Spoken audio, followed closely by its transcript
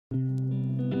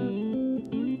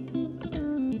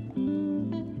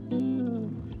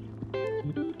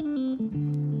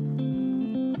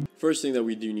First thing that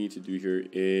we do need to do here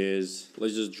is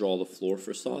let's just draw the floor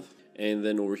first off, and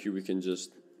then over here we can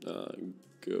just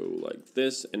go like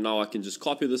this, and now I can just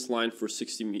copy this line for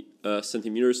 60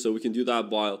 centimeters. So we can do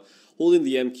that while holding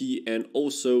the M key and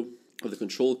also with the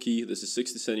control key. This is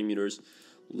 60 centimeters.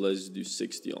 Let's do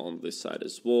 60 on this side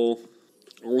as well.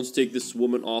 I want to take this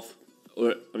woman off,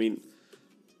 or I mean,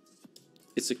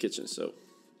 it's a kitchen, so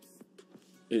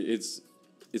it's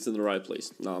in the right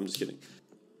place. No, I'm just kidding.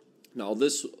 Now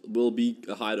this will be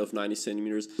a height of 90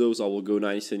 centimeters. Those I will go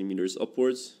 90 centimeters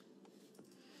upwards.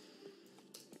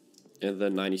 And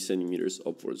then 90 centimeters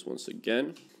upwards once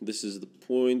again. This is the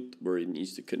point where it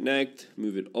needs to connect.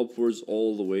 Move it upwards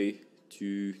all the way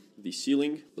to the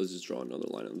ceiling. Let's just draw another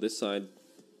line on this side.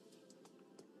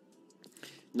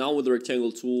 Now with the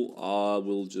rectangle tool,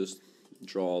 we'll just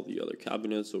draw the other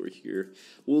cabinets over here.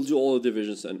 We'll do all the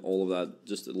divisions and all of that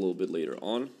just a little bit later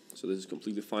on. So this is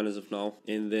completely fine as of now.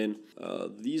 And then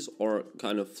these are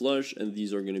kind of flush and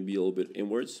these are going to be a little bit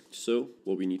inwards. So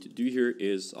what we need to do here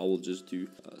is I will just do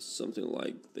something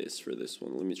like this for this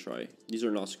one. Let me try. These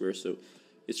are not square, so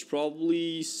it's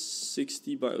probably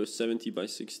 60 by or 70 by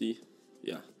 60.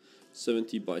 Yeah,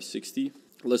 70 by 60.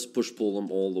 Let's push pull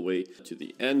them all the way to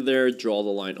the end there. Draw the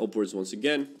line upwards once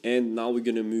again. And now we're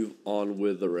going to move on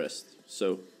with the rest.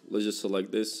 So let's just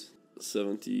select this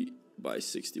 70 by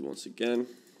 60 once again.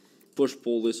 Push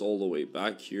pull this all the way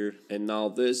back here, and now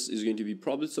this is going to be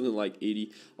probably something like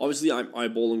 80. Obviously I'm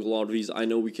eyeballing a lot of these. I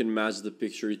know we can match the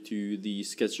picture to the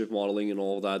SketchUp modeling and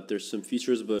all that. There's some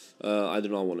features, but I do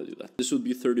not want to do that. This would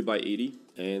be 30 by 80,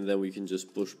 and then we can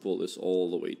just push pull this all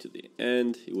the way to the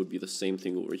end. It would be the same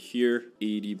thing over here,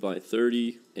 80 by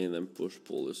 30, and then push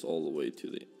pull this all the way to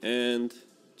the end,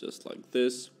 just like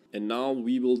this. And now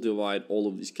we will divide all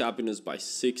of these cabinets by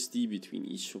 60 between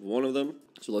each one of them.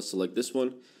 So let's select this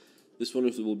one. This one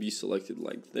will be selected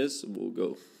like this. We'll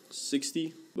go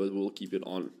 60, but we'll keep it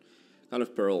on kind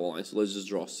of parallel lines. So let's just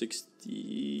draw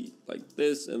 60 like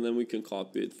this, and then we can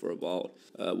copy it for about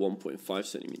 1.5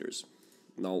 centimeters.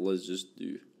 Now let's just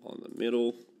do on the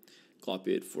middle,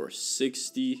 copy it for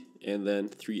 60, and then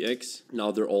 3x.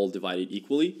 Now they're all divided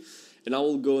equally. And I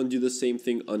will go and do the same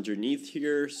thing underneath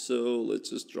here. So let's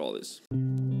just draw this.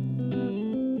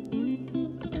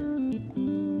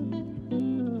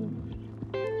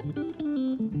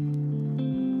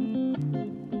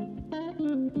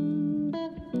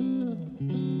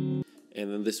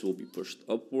 And then this will be pushed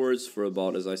upwards for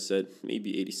about, as I said,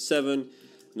 maybe 87.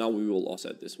 Now we will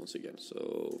offset this once again.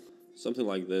 So something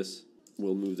like this.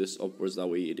 We'll move this upwards, that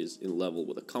way it is in level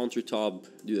with the countertop.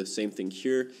 Do the same thing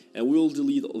here, and we'll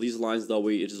delete all these lines, that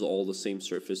way it is all the same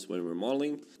surface when we're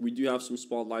modeling. We do have some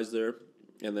spotlights there,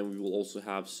 and then we will also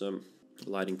have some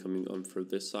lighting coming on for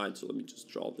this side. So let me just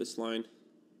draw this line.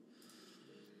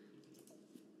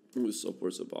 Move this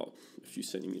upwards about a few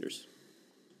centimeters.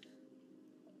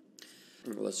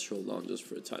 Let's scroll down just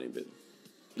for a tiny bit.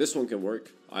 This one can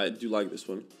work. I do like this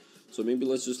one. So maybe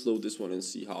let's just load this one and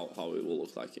see how it will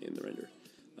look like in the render.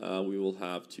 We will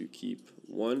have to keep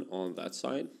one on that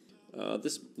side.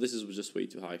 This is just way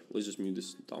too high. Let's just move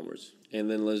this downwards.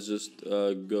 And then let's just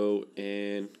go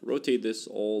and rotate this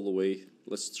all the way.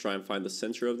 Let's try and find the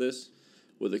center of this.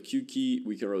 With the Q key,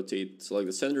 we can select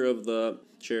the center of the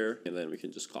chair, and then we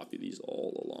can just copy these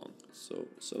all along. So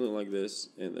something like this,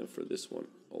 and then for this one,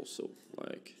 also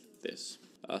like this.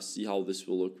 See how this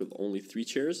will look with only 3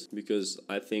 chairs, because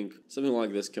I think something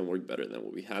like this can work better than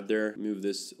what we had there. Move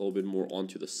this a little bit more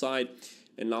onto the side,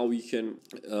 and now we can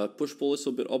push pull this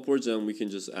a bit upwards, and we can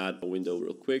just add a window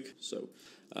real quick. So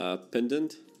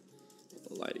pendant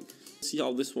lighting. See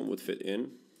how this one would fit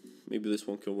in. Maybe this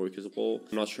one can work as well.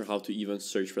 I'm not sure how to even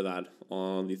search for that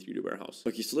on the 3D warehouse.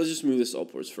 Okay, so let's just move this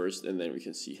upwards first, and then we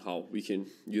can see how we can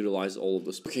utilize all of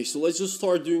this. Okay, so let's just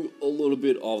start doing a little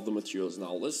bit of the materials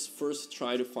now. Let's first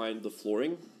try to find the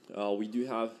flooring. We do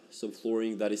have some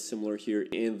flooring that is similar here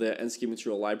in the Enscape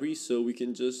material library, so we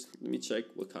can just, let me check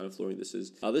what kind of flooring this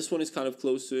is. This one is kind of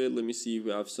close to it. Let me see if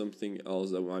we have something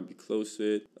else that might be close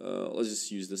to it. Let's just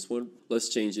use this one. Let's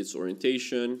change its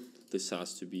orientation. This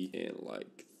has to be in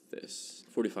like this,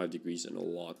 45 degrees and a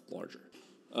lot larger.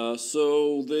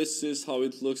 So this is how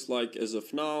it looks like as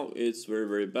of now. It's very,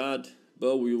 very bad,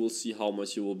 but we will see how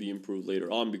much it will be improved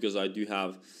later on, because I do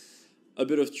have a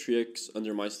bit of tricks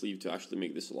under my sleeve to actually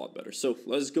make this a lot better. So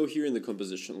let's go here in the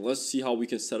composition. Let's see how we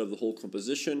can set up the whole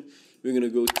composition. We're going to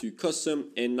go to custom,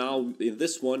 and now in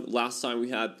this one, last time we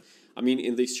had,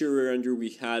 in the exterior render we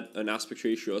had an aspect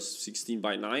ratio of 16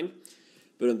 by 9.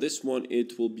 But on this one,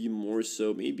 it will be more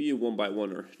so maybe a 1 by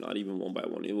 1, or not even 1 by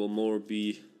 1. It will more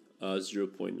be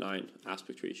 0.9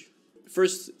 aspect ratio.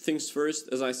 first things first,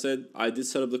 as I said, I did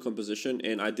set up the composition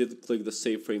and I did click the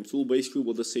save frame tool. Basically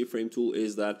what the save frame tool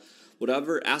is that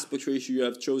whatever aspect ratio you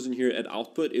have chosen here at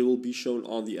output, it will be shown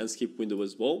on the Enscape window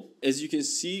as well. As you can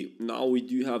see, now we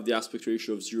do have the aspect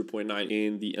ratio of 0.9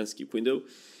 in the Enscape window.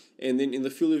 And then in the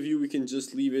field of view, we can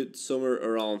just leave it somewhere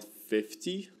around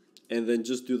 50 and then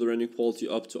just do the rendering quality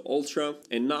up to ultra.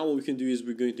 And now what we can do is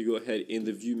we're going to go ahead in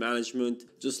the view management,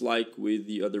 just like with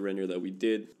the other render that we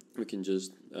did. We can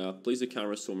just place the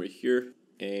camera somewhere here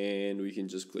and we can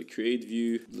just click create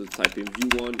view, let's type in view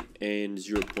 1 and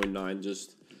 0.9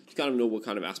 just to kind of know what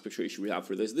kind of aspect ratio we have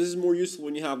for this. This is more useful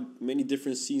when you have many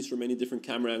different scenes from many different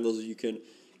camera angles. You can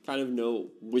kind of know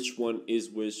which one is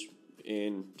which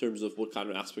in terms of what kind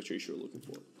of aspect ratio you're looking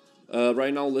for.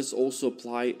 Right now, let's also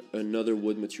apply another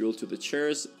wood material to the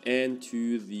chairs and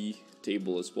to the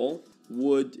table as well.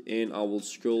 Wood, and I will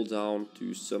scroll down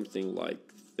to something like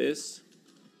this.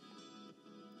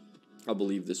 I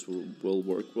believe this will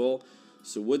work well.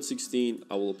 So wood 16,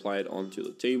 I will apply it onto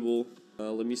the table.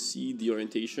 Let me see the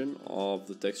orientation of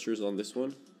the textures on this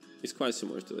one. It's quite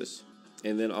similar to this.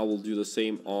 And then I will do the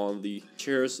same on the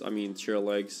chairs, chair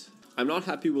legs. I'm not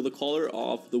happy with the color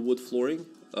of the wood flooring.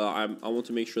 I want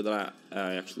to make sure that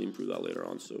I actually improve that later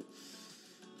on. So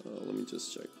let me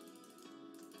just check.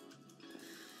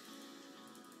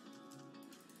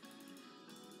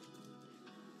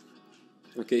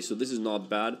 Okay, so this is not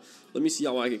bad. Let me see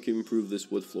how I can improve this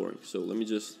wood flooring. So let me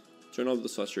just turn off the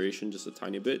saturation just a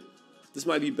tiny bit. This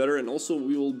might be better, and also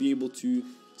we will be able to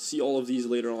see all of these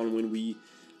later on when we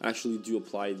actually do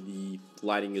apply the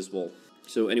lighting as well.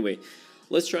 So anyway,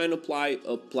 let's try and apply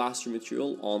a plaster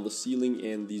material on the ceiling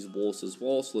and these walls as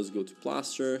well. So let's go to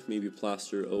plaster, maybe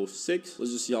plaster 06.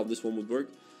 Let's just see how this one would work.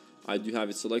 I do have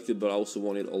it selected, but I also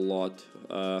want it a lot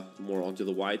more onto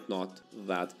the white, not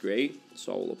that gray.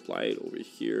 So I will apply it over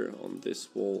here on this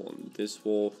wall,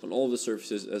 on all the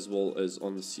surfaces, as well as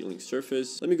on the ceiling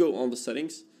surface. Let me go on the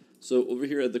settings. So over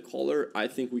here at the color, I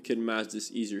think we can match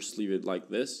this easier, sleeve it like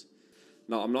this.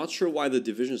 Now, I'm not sure why the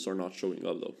divisions are not showing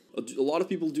up though. A lot of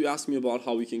people do ask me about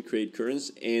how we can create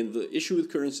currents, and the issue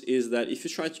with currents is that if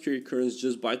you try to create currents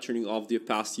just by turning off the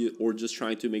opacity or just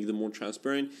trying to make them more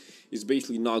transparent, it's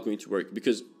basically not going to work,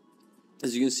 because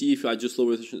as you can see, if I just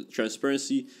lower the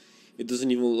transparency, it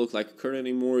doesn't even look like a current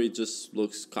anymore. It just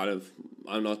looks kind of,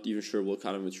 I'm not even sure what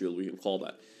kind of material we can call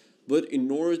that. But in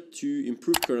order to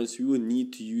improve currents, we would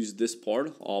need to use this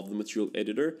part of the material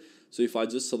editor. So if I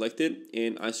just select it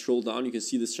and I scroll down, you can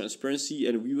see this transparency,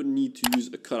 and we would need to use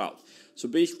a cutout. So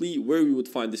basically where we would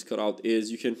find this cutout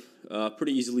is you can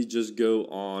pretty easily just go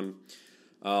on,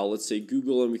 let's say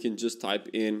Google, and we can just type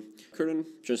in current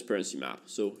transparency map.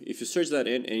 So if you search that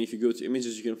in, and if you go to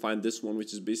images, you can find this one,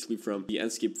 which is basically from the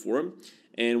Enscape forum.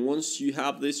 And once you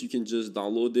have this, you can just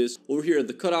download this. Over here at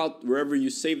the cutout, wherever you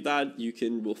save that,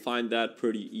 will find that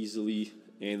pretty easily,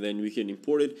 and then we can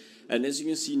import it. And as you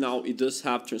can see now, it does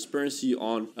have transparency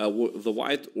on the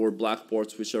white or black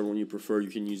parts, whichever one you prefer.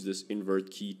 You can use this invert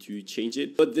key to change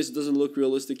it. But this doesn't look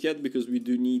realistic yet, because we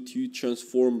do need to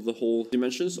transform the whole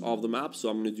dimensions of the map. So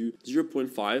I'm going to do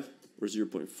 0.5 or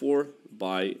 0.4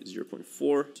 by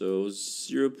 0.4, so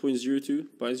 0.02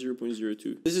 by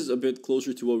 0.02. This is a bit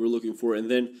closer to what we're looking for. And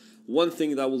then one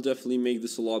thing that will definitely make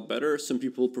this a lot better, some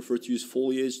people prefer to use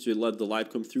foliage to let the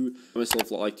light come through. I myself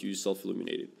like to use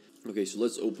self-illuminated. Okay, so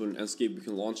let's open Enscape, we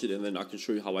can launch it, and then I can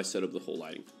show you how I set up the whole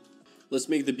lighting. Let's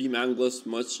make the beam angle as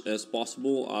much as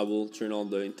possible. I will turn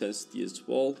on the intensity as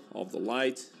well of the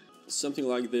light. Something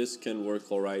like this can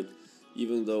work alright,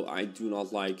 even though I do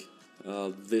not like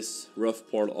this rough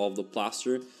part of the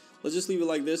plaster. Let's just leave it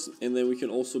like this, and then we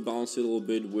can also balance it a little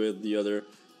bit with the other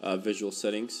visual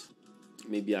settings.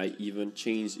 Maybe I even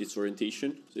change its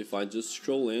orientation. So if I just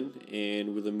scroll in,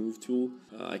 and with the move tool,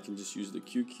 I can just use the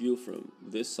Q key from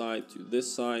this side to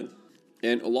this side.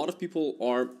 And a lot of people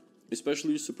are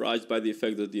especially surprised by the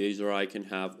effect that the HDRI can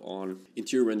have on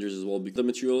interior renders as well, because the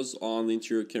materials on the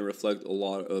interior can reflect a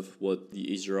lot of what the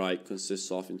HDRI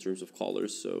consists of in terms of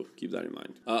colors, so keep that in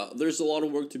mind. There's a lot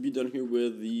of work to be done here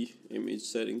with the image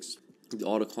settings. The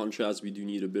auto contrast, we do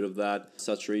need a bit of that.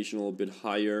 Saturation a little bit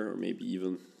higher, or maybe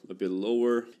even a bit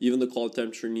lower. Even the color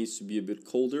temperature needs to be a bit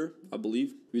colder, I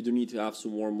believe. We do need to have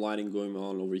some warm lighting going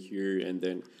on over here, and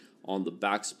then on the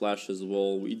backsplash as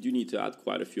well, we do need to add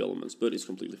quite a few elements, but it's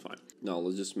completely fine. Now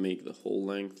let's just make the whole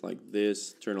length like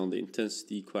this, turn on the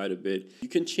intensity quite a bit. You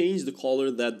can change the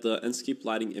color that the Enscape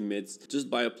lighting emits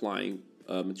just by applying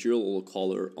material or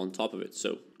color on top of it.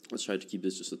 So Let's try to keep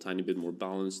this just a tiny bit more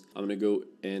balanced. I'm gonna go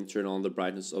and turn on the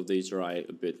brightness of the HRI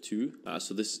a bit too.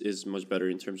 So this is much better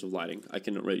in terms of lighting. I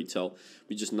can already tell.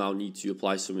 We just now need to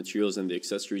apply some materials and the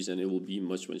accessories, and it will be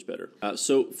much better.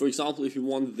 So for example, if you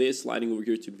want this lighting over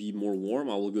here to be more warm,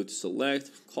 I will go to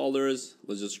select, colors.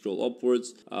 Let's just scroll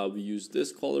upwards. We use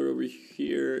this color over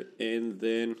here, and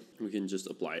then we can just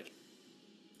apply it.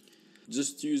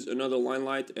 Just use another line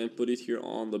light and put it here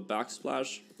on the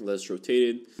backsplash. Let's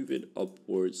rotate it, move it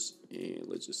upwards, and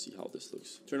let's just see how this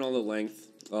looks. Turn on the length.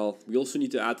 Well, we also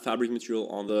need to add fabric material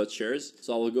on the chairs.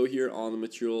 So I will go here on the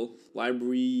material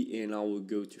library and I will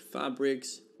go to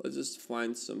fabrics. Let's just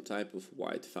find some type of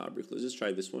white fabric. Let's just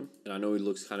try this one. And I know it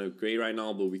looks kind of gray right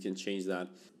now, but we can change that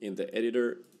in the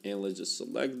editor. And let's just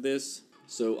select this.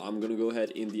 So I'm going to go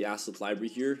ahead in the asset library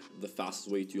here, the fastest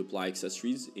way to apply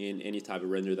accessories in any type of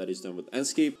render that is done with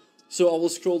Enscape. So I will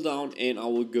scroll down and I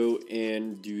will go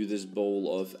and do this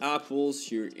bowl of apples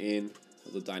here in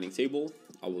the dining table.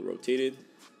 I will rotate it,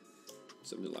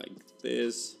 something like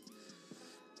this.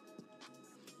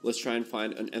 Let's try and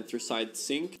find an anthracite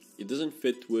sink. It doesn't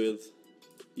fit with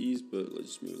these, but let's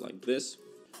just move it like this.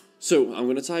 So I'm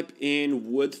going to type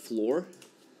in wood floor.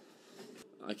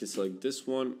 I can select this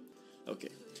one. Okay,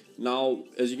 now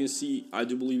as you can see, I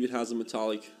do believe it has a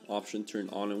metallic option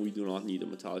turned on, and we do not need a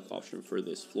metallic option for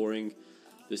this flooring.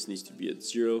 This needs to be at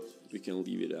 0. We can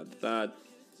leave it at that.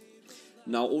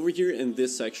 Now over here in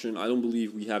this section, I don't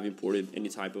believe we have imported any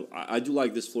type of... I do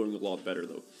like this flooring a lot better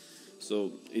though.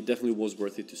 So it definitely was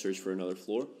worth it to search for another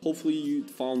floor. Hopefully you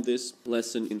found this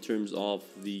lesson in terms of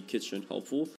the kitchen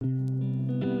helpful.